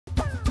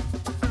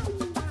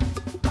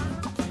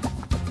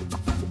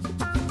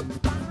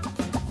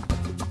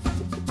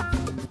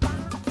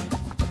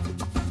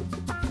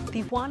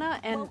Tijuana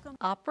and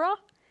opera?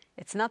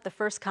 It's not the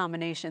first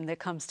combination that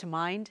comes to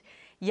mind,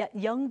 yet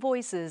young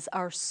voices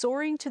are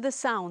soaring to the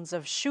sounds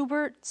of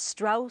Schubert,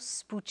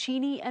 Strauss,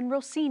 Puccini, and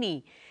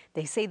Rossini.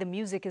 They say the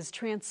music is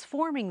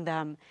transforming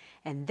them,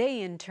 and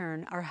they in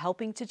turn are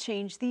helping to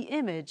change the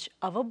image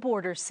of a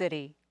border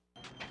city.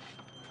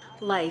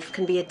 Life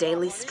can be a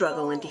daily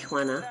struggle in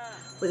Tijuana,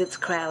 with its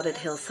crowded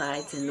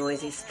hillsides and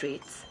noisy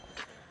streets.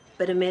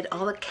 But amid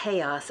all the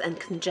chaos and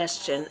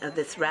congestion of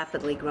this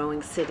rapidly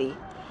growing city,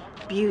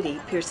 beauty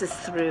pierces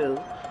through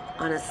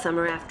on a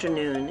summer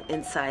afternoon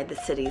inside the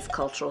city's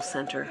cultural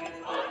center.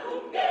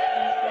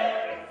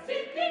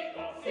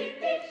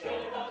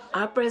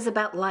 Opera is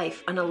about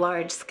life on a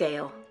large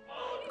scale.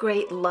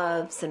 Great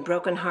loves and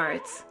broken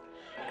hearts,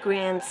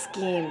 grand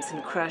schemes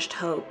and crushed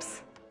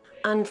hopes,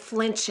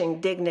 unflinching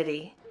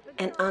dignity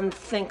and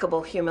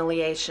unthinkable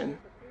humiliation.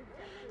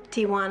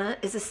 Tijuana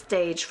is a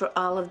stage for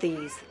all of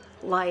these,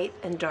 light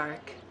and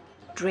dark,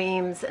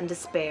 dreams and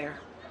despair.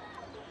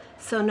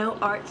 So no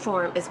art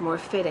form is more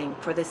fitting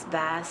for this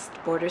vast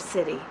border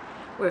city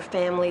where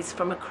families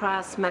from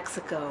across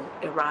Mexico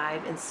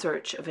arrive in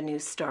search of a new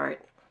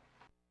start.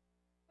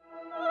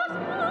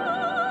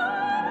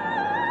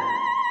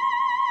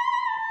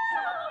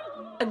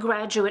 A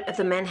graduate of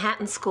the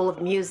Manhattan School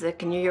of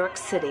Music in New York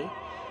City,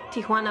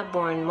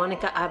 Tijuana-born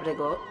Mónica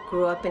Abrego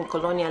grew up in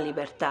Colonia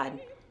Libertad.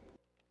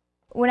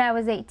 When I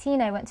was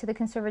 18, I went to the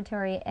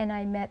conservatory and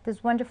I met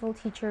this wonderful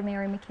teacher,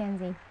 Mary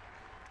McKenzie.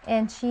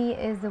 And she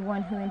is the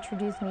one who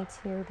introduced me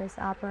to this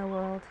opera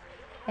world.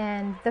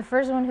 And the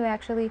first one who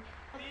actually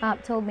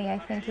told me, I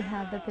think you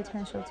have the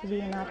potential to be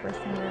an opera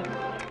singer.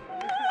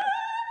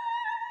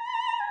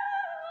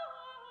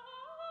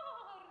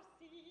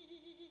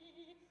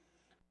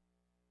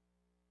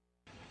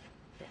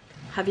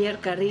 Javier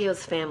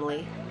Carrillo's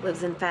family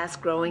lives in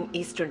fast-growing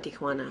eastern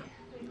Tijuana.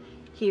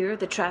 Here,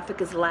 the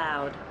traffic is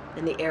loud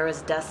and the air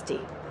is dusty.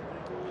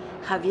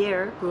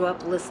 Javier grew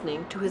up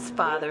listening to his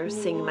father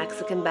sing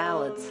Mexican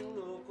ballads.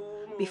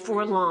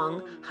 Before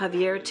long,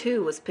 Javier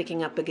too was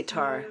picking up a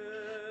guitar,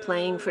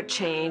 playing for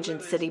change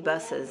in city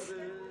buses.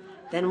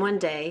 Then one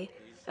day,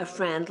 a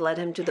friend led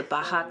him to the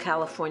Baja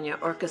California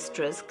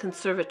Orchestra's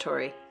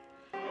conservatory,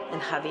 and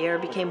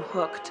Javier became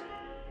hooked.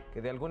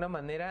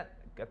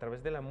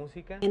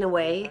 In a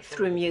way,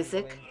 through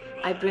music,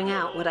 I bring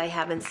out what I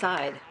have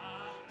inside.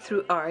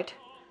 Through art,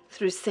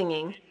 through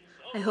singing,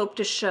 I hope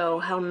to show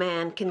how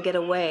man can get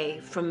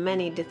away from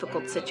many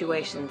difficult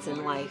situations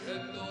in life.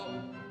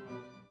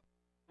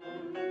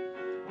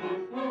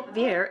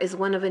 Javier is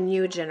one of a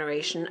new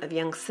generation of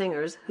young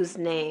singers whose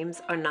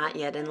names are not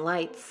yet in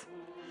lights.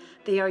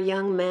 They are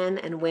young men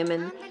and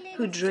women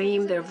who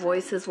dream their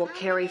voices will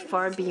carry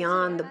far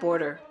beyond the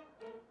border.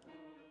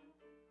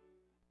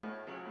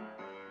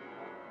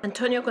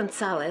 Antonio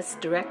Gonzalez,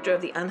 director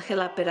of the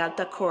Angela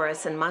Peralta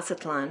Chorus in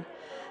Mazatlan,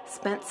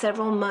 spent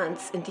several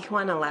months in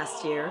Tijuana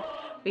last year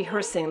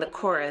rehearsing the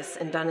chorus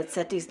in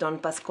Donizetti's Don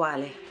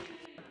Pasquale.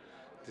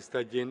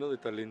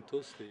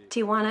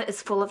 Tijuana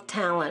is full of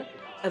talent,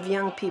 of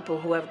young people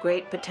who have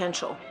great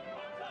potential.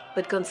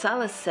 But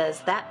Gonzalez says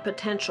that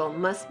potential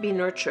must be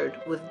nurtured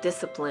with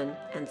discipline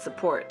and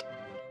support.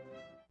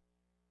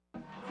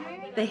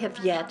 They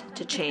have yet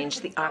to change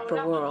the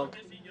opera world,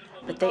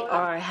 but they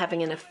are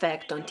having an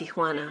effect on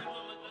Tijuana.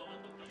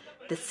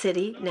 The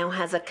city now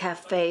has a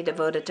cafe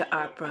devoted to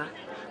opera,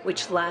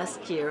 which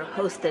last year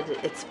hosted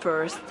its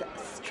first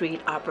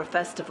street opera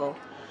festival,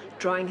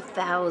 drawing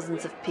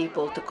thousands of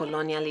people to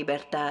Colonia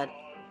Libertad.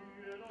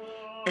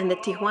 And the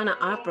Tijuana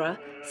Opera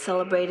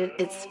celebrated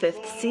its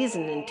 5th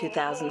season in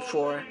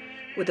 2004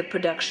 with a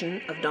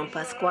production of Don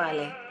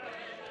Pasquale,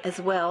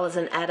 as well as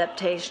an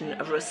adaptation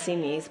of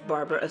Rossini's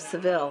Barber of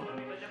Seville,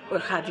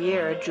 where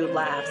Javier drew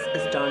laughs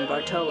as Don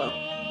Bartolo.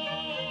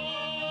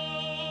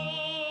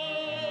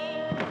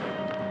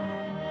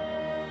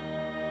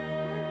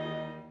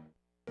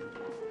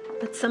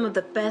 But some of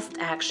the best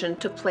action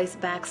took place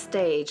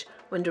backstage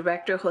when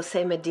director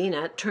Jose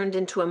Medina turned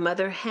into a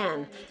mother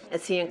hen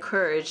as he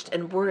encouraged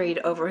and worried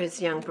over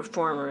his young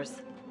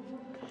performers.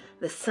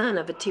 The son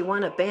of a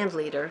Tijuana band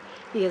leader,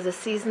 he is a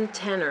seasoned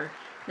tenor,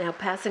 now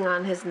passing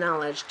on his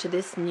knowledge to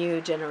this new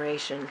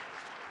generation.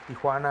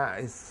 Tijuana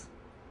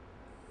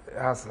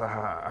has a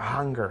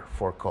hunger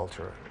for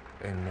culture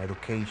and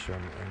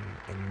education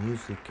and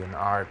music and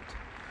art.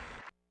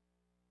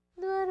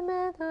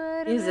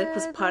 Music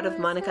was part of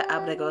Mónica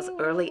Abrego's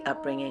early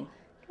upbringing.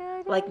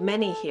 Like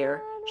many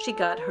here, she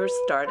got her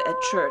start at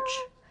church.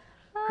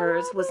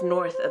 Hers was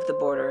north of the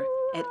border,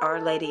 at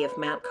Our Lady of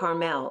Mount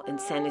Carmel in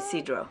San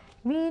Isidro.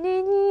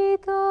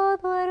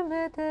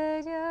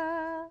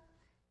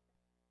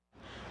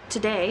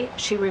 Today,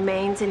 she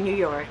remains in New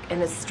York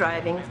and is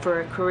striving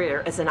for a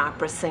career as an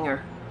opera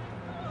singer.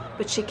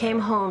 But she came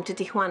home to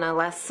Tijuana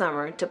last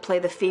summer to play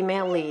the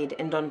female lead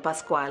in Don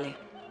Pasquale.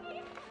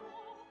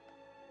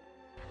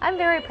 I'm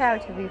very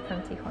proud to be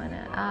from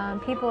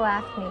Tijuana. People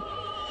ask me,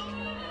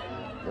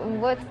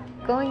 what's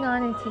going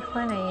on in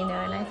Tijuana, you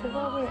know? And I said,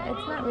 well,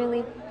 it's not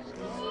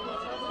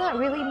not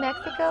really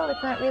Mexico,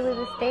 it's not really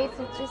the States,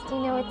 it's just,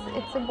 you know,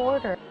 it's a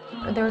border.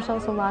 There's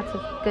also lots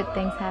of good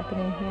things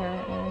happening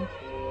here,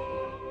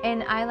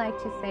 and I like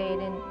to say it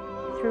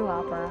through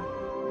opera.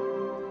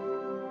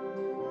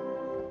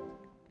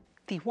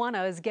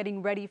 Tijuana is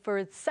getting ready for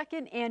its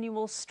second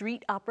annual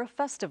Street Opera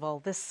Festival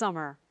this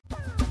summer.